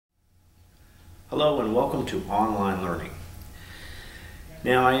Hello and welcome to online learning.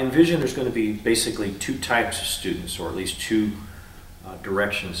 Now I envision there's going to be basically two types of students, or at least two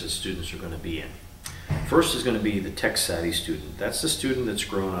directions that students are going to be in. First is going to be the tech savvy student. That's the student that's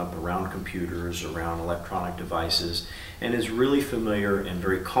grown up around computers, around electronic devices, and is really familiar and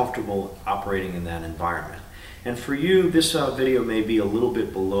very comfortable operating in that environment. And for you, this video may be a little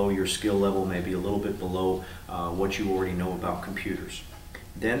bit below your skill level, maybe a little bit below what you already know about computers.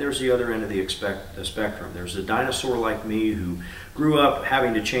 Then there's the other end of the spectrum. There's a dinosaur like me who grew up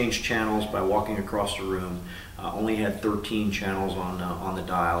having to change channels by walking across the room, only had 13 channels on the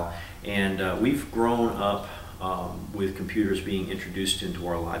dial, and we've grown up with computers being introduced into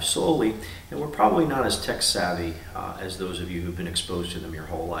our lives slowly, and we're probably not as tech savvy as those of you who've been exposed to them your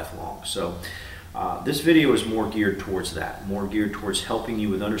whole life long. So this video is more geared towards that, more geared towards helping you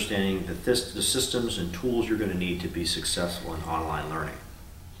with understanding the systems and tools you're going to need to be successful in online learning.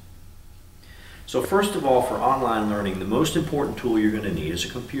 So first of all, for online learning, the most important tool you're going to need is a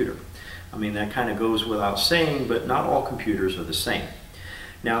computer. I mean, that kind of goes without saying, but not all computers are the same.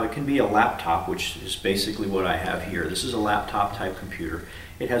 Now, it can be a laptop, which is basically what I have here. This is a laptop type computer.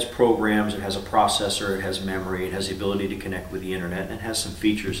 It has programs, it has a processor, it has memory, it has the ability to connect with the internet, and it has some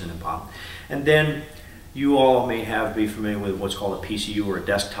features in it. And then you all may be familiar with what's called a PCU, or a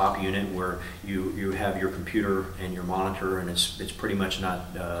desktop unit, where you have your computer and your monitor, and it's pretty much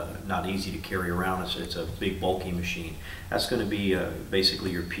not easy to carry around. It's a big bulky machine. That's going to be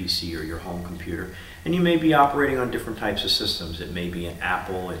basically your PC or your home computer. And you may be operating on different types of systems. It may be an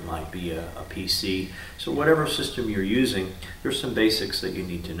Apple, it might be a PC. So whatever system you're using, there's some basics that you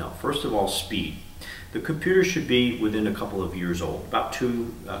need to know. First of all, speed. The computer should be within a couple of years old. About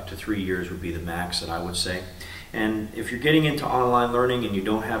 2 to 3 years would be the max that I would say. And if you're getting into online learning and you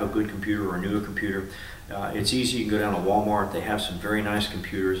don't have a good computer or a newer computer, it's easy. You can go down to Walmart. They have some very nice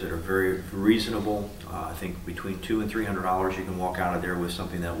computers that are very reasonable. I think between $200 and $300 you can walk out of there with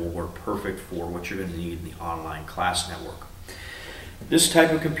something that will work perfect for what you're going to need in the online class network. This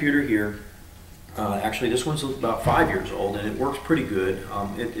type of computer here, actually this one's about 5 years old, and it works pretty good.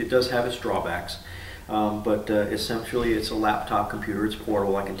 It does have its drawbacks. But essentially it's a laptop computer. It's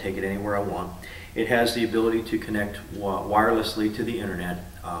portable. I can take it anywhere I want. It has the ability to connect wirelessly to the internet,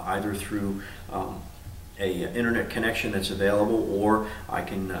 either through an internet connection that's available, or I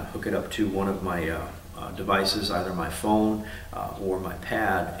can hook it up to one of my devices, either my phone or my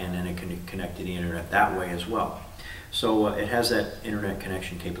pad, and then it can connect to the internet that way as well. So it has that internet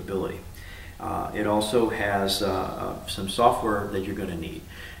connection capability. It also has some software that you're going to need.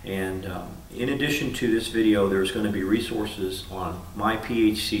 And in addition to this video, there's going to be resources on my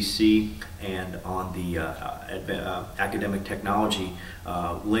PHCC and on the academic technology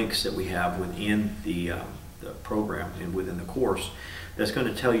links that we have within the program and within the course that's going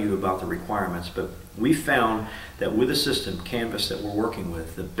to tell you about the requirements. But we found that with the system, Canvas, that we're working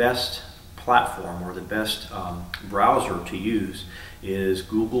with, the best platform or the best browser to use is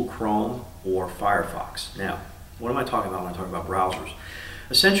Google Chrome or Firefox. Now, what am I talking about when I talk about browsers?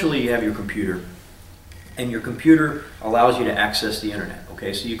 Essentially, you have your computer, and your computer allows you to access the internet.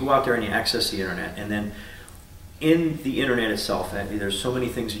 Okay, so you go out there and you access the internet, and then in the internet itself, there's so many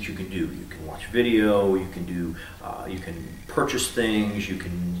things that you can do. You can watch video, you can purchase things, you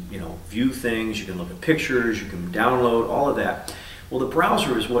can view things, you can look at pictures, you can download all of that. Well, the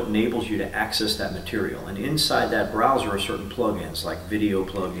browser is what enables you to access that material, and inside that browser are certain plugins like video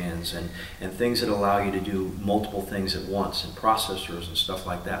plugins and things that allow you to do multiple things at once, and processors and stuff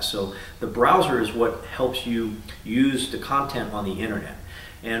like that. So the browser is what helps you use the content on the internet.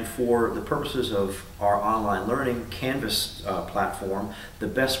 And for the purposes of our online learning Canvas platform, the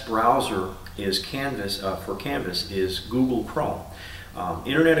best browser is for Canvas is Google Chrome.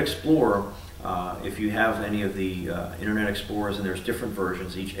 Internet Explorer, if you have any of the Internet Explorers, and there's different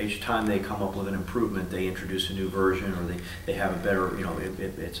versions, each time they come up with an improvement, they introduce a new version, or they have a better,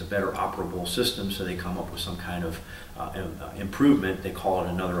 it's a better operable system, so they come up with some kind of improvement. They call it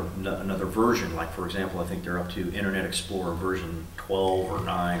another version. Like, for example, I think they're up to Internet Explorer version 12 or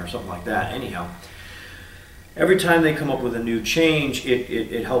 9 or something like that. Anyhow, every time they come up with a new change,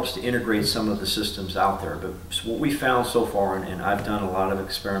 it helps to integrate some of the systems out there. But what we found so far, and I've done a lot of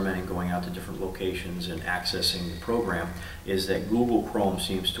experimenting going out to different locations and accessing the program, is that Google Chrome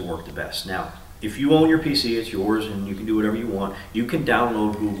seems to work the best. Now, if you own your PC, it's yours and you can do whatever you want, you can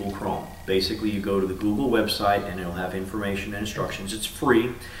download Google Chrome. Basically, you go to the Google website and it'll have information and instructions. It's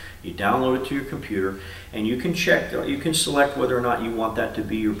free. You download it to your computer, and you can select whether or not you want that to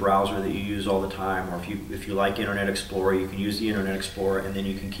be your browser that you use all the time, or if you like Internet Explorer, you can use the Internet Explorer, and then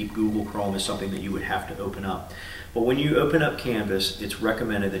you can keep Google Chrome as something that you would have to open up. But when you open up Canvas, it's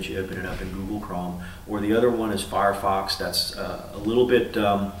recommended that you open it up in Google Chrome, or the other one is Firefox. That's a little bit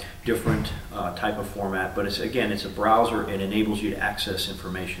different type of format, but again, it's a browser. It enables you to access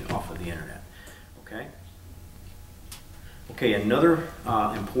information off of the internet. Okay? Okay, another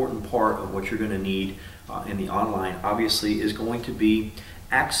important part of what you're going to need in the online, obviously, is going to be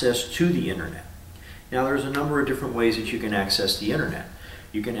access to the internet. Now, there's a number of different ways that you can access the internet.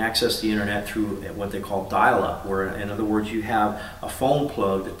 You can access the internet through what they call dial-up, where, in other words, you have a phone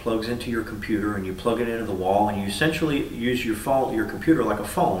plug that plugs into your computer, and you plug it into the wall, and you essentially use your computer like a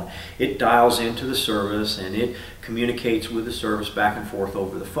phone. It dials into the service, and it communicates with the service back and forth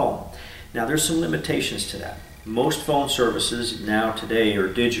over the phone. Now, there's some limitations to that. Most phone services now today are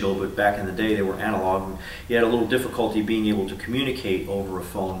digital, but back in the day they were analog. You had a little difficulty being able to communicate over a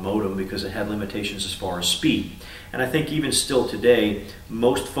phone modem because it had limitations as far as speed. And I think even still today,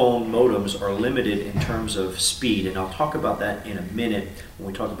 most phone modems are limited in terms of speed, and I'll talk about that in a minute when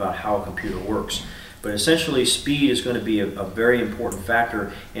we talk about how a computer works. But essentially, speed is going to be a very important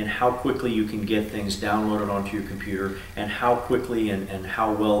factor in how quickly you can get things downloaded onto your computer, and how quickly and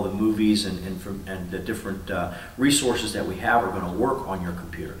how well the movies and the different resources that we have are going to work on your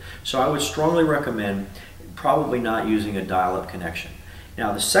computer. So I would strongly recommend probably not using a dial-up connection.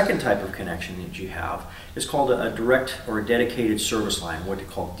 Now, the second type of connection that you have is called a direct or a dedicated service line, what they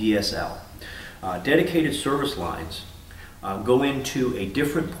call DSL. Dedicated service lines go into a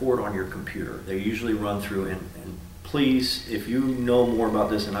different port on your computer. They usually run through, and please, if you know more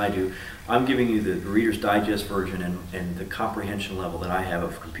about this than I do, I'm giving you the Reader's Digest version and the comprehension level that I have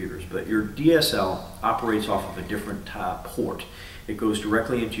of computers. But your DSL operates off of a different port. It goes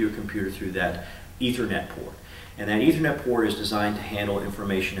directly into your computer through that Ethernet port. And that Ethernet port is designed to handle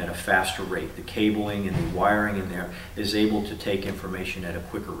information at a faster rate. The cabling and the wiring in there is able to take information at a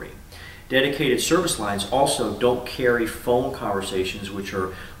quicker rate. Dedicated service lines also don't carry phone conversations, which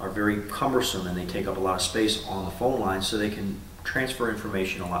are very cumbersome, and they take up a lot of space on the phone line, so they can transfer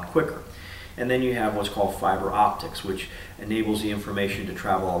information a lot quicker. And then you have what's called fiber optics, which enables the information to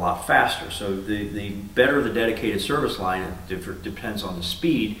travel a lot faster. So the better the dedicated service line, it depends on the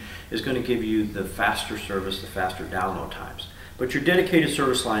speed, is going to give you the faster service, the faster download times. But your dedicated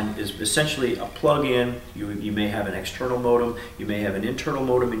service line is essentially a plug-in. You may have an external modem, you may have an internal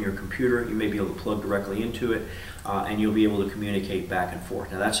modem in your computer, you may be able to plug directly into it, and you'll be able to communicate back and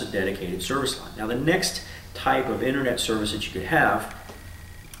forth. Now, that's a dedicated service line. Now, the next type of internet service that you could have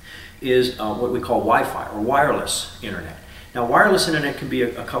is what we call Wi-Fi, or wireless internet. Now, wireless internet can be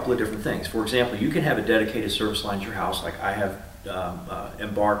a couple of different things. For example, you can have a dedicated service line at your house, like I have.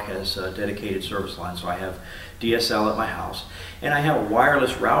 Embark has a dedicated service line, so I have DSL at my house, and I have a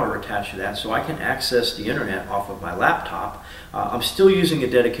wireless router attached to that, so I can access the internet off of my laptop. I'm still using a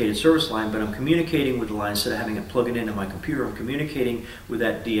dedicated service line, but I'm communicating with the line. Instead of having it plug it into my computer, I'm communicating with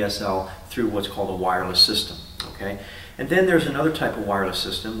that DSL through what's called a wireless system. Okay? And then there's another type of wireless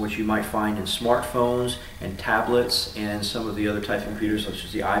system, which you might find in smartphones and tablets and some of the other types of computers, such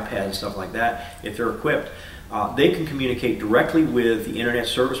as the iPad and stuff like that, if they're equipped. They can communicate directly with the internet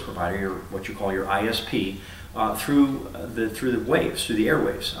service provider, or what you call your ISP, through the waves, through the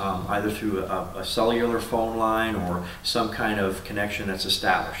airwaves, either through a cellular phone line or some kind of connection that's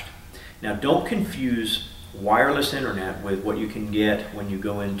established. Now, don't confuse wireless internet with what you can get when you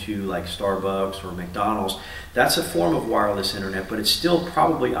go into like Starbucks or McDonald's. That's a form of wireless internet, but it's still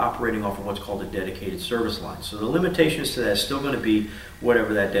probably operating off of what's called a dedicated service line. So the limitations to that is still going to be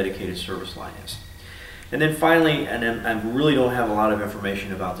whatever that dedicated service line is. And then finally, and I really don't have a lot of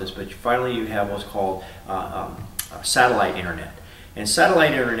information about this, but finally you have what's called satellite internet. And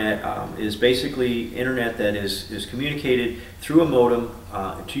satellite internet is basically internet that is communicated through a modem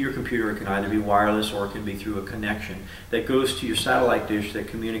to your computer. It can either be wireless or it can be through a connection that goes to your satellite dish that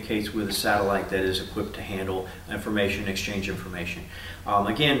communicates with a satellite that is equipped to handle information, exchange information.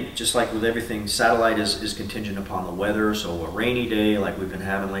 Again, just like with everything, satellite is contingent upon the weather, so a rainy day like we've been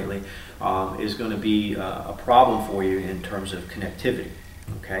having lately is going to be a problem for you in terms of connectivity.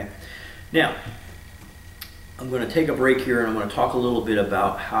 Okay? Now, I'm going to take a break here and I'm going to talk a little bit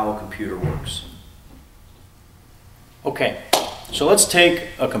about how a computer works. Okay, so let's take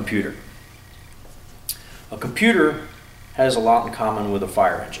a computer. A computer has a lot in common with a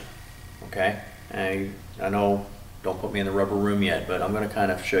fire engine. Okay? I know, don't put me in the rubber room yet, but I'm going to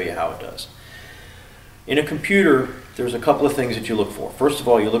kind of show you how it does. In a computer, there's a couple of things that you look for. First of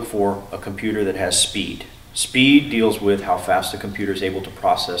all, you look for a computer that has speed. Speed deals with how fast the computer is able to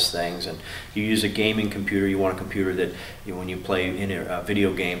process things, and you use a gaming computer, you want a computer that, when you play in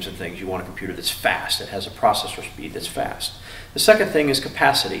video games and things, you want a computer that's fast, that has a processor speed that's fast. The second thing is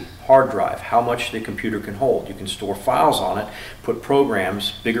capacity, hard drive, how much the computer can hold. You can store files on it, put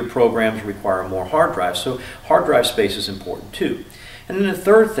programs, bigger programs require more hard drive, so hard drive space is important too. And then the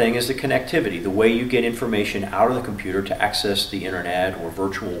third thing is the connectivity, the way you get information out of the computer to access the internet or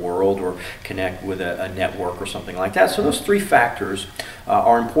virtual world or connect with a network or something like that. So those three factors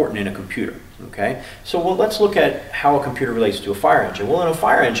are important in a computer. Okay, so let's look at how a computer relates to a fire engine. Well, in a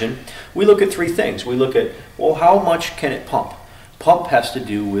fire engine, we look at three things. We look at, well, how much can it pump? Pump has to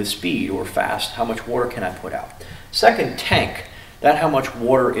do with speed or fast. How much water can I put out? Second, tank. That how much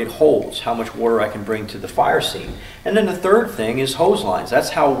water it holds, how much water I can bring to the fire scene. And then the third thing is hose lines. That's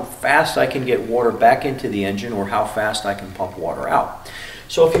how fast I can get water back into the engine or how fast I can pump water out.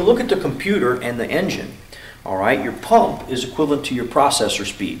 So if you look at the computer and the engine, all right, your pump is equivalent to your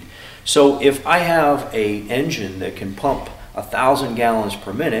processor speed. So if I have an engine that can pump 1,000 gallons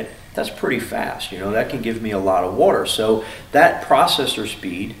per minute, that's pretty fast. That can give me a lot of water. So that processor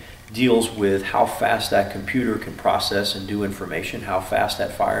speed deals with how fast that computer can process and do information, how fast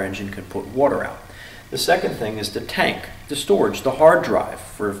that fire engine can put water out. The second thing is the tank, the storage, the hard drive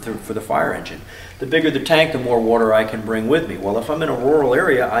for the fire engine. The bigger the tank, the more water I can bring with me. Well, if I'm in a rural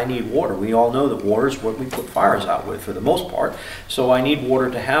area, I need water. We all know that water is what we put fires out with for the most part, so I need water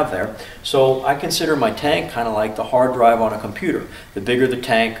to have there. So I consider my tank kind of like the hard drive on a computer. The bigger the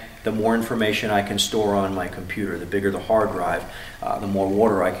tank, the more information I can store on my computer. The bigger the hard drive, the more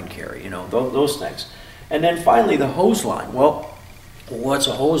water I can carry, those things. And then finally, the hose line. Well, what's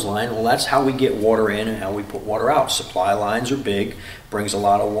a hose line? Well, that's how we get water in and how we put water out. Supply lines are big, brings a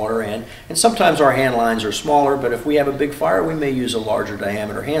lot of water in, and sometimes our hand lines are smaller, but if we have a big fire, we may use a larger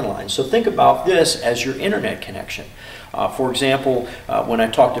diameter hand line. So think about this as your internet connection. For example, when I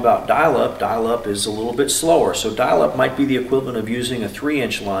talked about dial-up is a little bit slower. So dial-up might be the equivalent of using a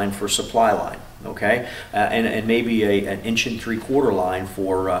 3-inch line for supply line, okay, and maybe an 1 3/4 line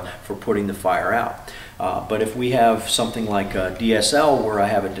for putting the fire out. But if we have something like DSL where I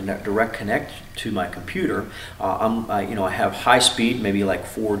have a direct connect to my computer, I have high speed, maybe like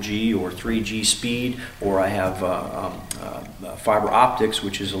 4G or 3G speed, or I have fiber optics,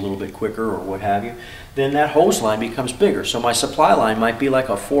 which is a little bit quicker or what have you, then that hose line becomes bigger. So my supply line might be like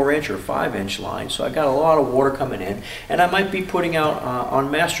a 4-inch or 5-inch line. So I got a lot of water coming in, and I might be putting out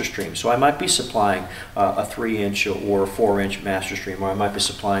on master stream. So I might be supplying a 3-inch or 4-inch master stream, or I might be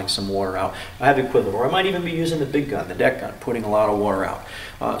supplying some water out. I have equivalent, or I might even be using the big gun, the deck gun, putting a lot of water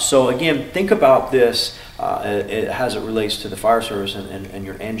out. So again, think about this as it relates to the fire service and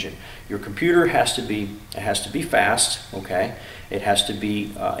your engine. Your computer has to be fast, okay? It has to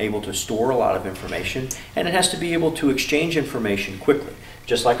be able to store a lot of information, and it has to be able to exchange information quickly.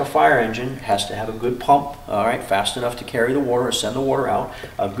 Just like a fire engine has to have a good pump, all right, fast enough to carry the water or send the water out,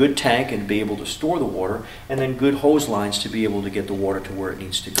 a good tank and be able to store the water, and then good hose lines to be able to get the water to where it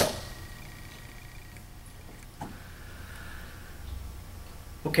needs to go.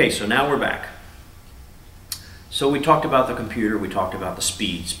 Okay, so now we're back. So we talked about the computer, we talked about the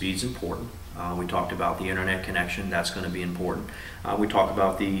speed. Speed's important. We talked about the internet connection, that's going to be important. We talked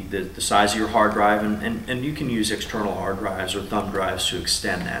about the size of your hard drive, and you can use external hard drives or thumb drives to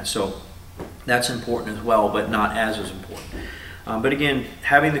extend that. So that's important as well, but not as important. But again,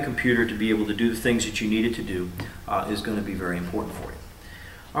 having the computer to be able to do the things that you need it to do is going to be very important for you.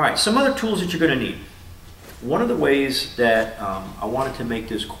 All right, some other tools that you're going to need. One of the ways that I wanted to make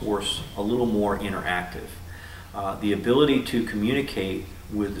this course a little more interactive, the ability to communicate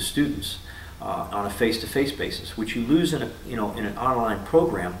with the students on a face-to-face basis, which you lose in an online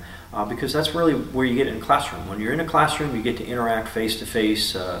program because that's really where you get in a classroom. When you're in a classroom, you get to interact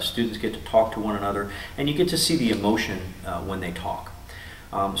face-to-face, students get to talk to one another, and you get to see the emotion when they talk.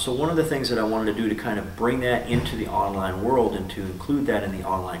 So one of the things that I wanted to do to kind of bring that into the online world and to include that in the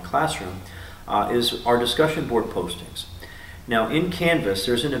online classroom is our discussion board postings. Now in Canvas,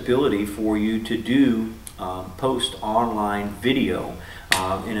 there's an ability for you to do post online video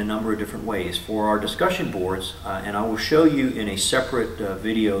in a number of different ways. For our discussion boards, and I will show you in a separate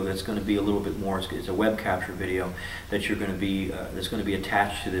video that's going to be a little bit more, it's a web capture video that you're going to be, that's going to be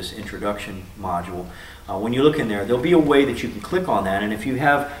attached to this introduction module. When you look in there, there'll be a way that you can click on that, and if you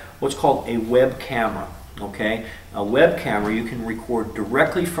have what's called a web camera, okay, a web camera, you can record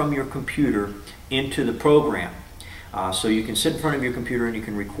directly from your computer into the program. So you can sit in front of your computer and you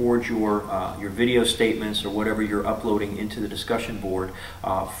can record your video statements or whatever you're uploading into the discussion board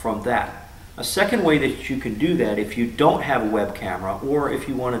from that. A second way that you can do that if you don't have a web camera, or if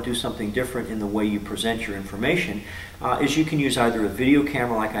you want to do something different in the way you present your information, is you can use either a video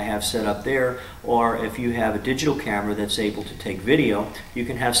camera like I have set up there, or if you have a digital camera that's able to take video, you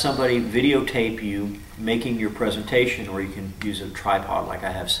can have somebody videotape you making your presentation, or you can use a tripod like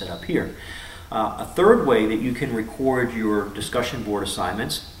I have set up here. A third way that you can record your discussion board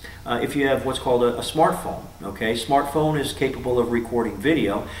assignments, if you have what's called a smartphone. Okay, smartphone is capable of recording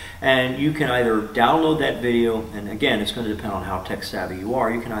video, and you can either download that video, and again it's going to depend on how tech savvy you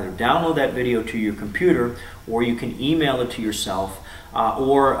are. You can either download that video to your computer, or you can email it to yourself,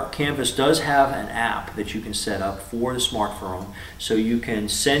 or Canvas does have an app that you can set up for the smartphone, so you can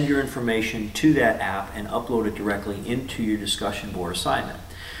send your information to that app and upload it directly into your discussion board assignment.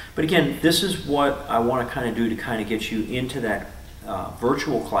 But again, this is what I want to kind of do to kind of get you into that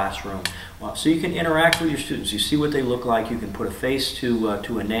virtual classroom, so you can interact with your students. You see what they look like, you can put a face to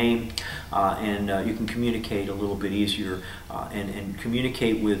a name, and you can communicate a little bit easier, and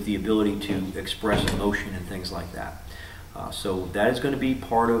communicate with the ability to express emotion and things like that. So that is going to be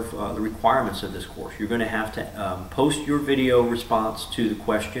part of the requirements of this course. You're going to have to post your video response to the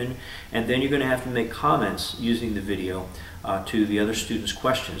question, and then you're going to have to make comments using the video to the other students'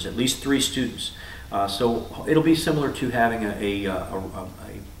 questions, at least 3 students. So it'll be similar to having a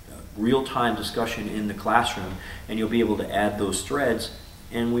real-time discussion in the classroom, and you'll be able to add those threads,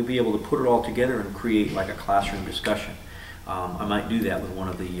 and we'll be able to put it all together and create like a classroom discussion. I might do that with one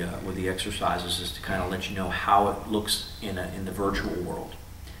of the exercises, just to kind of let you know how it looks in the virtual world.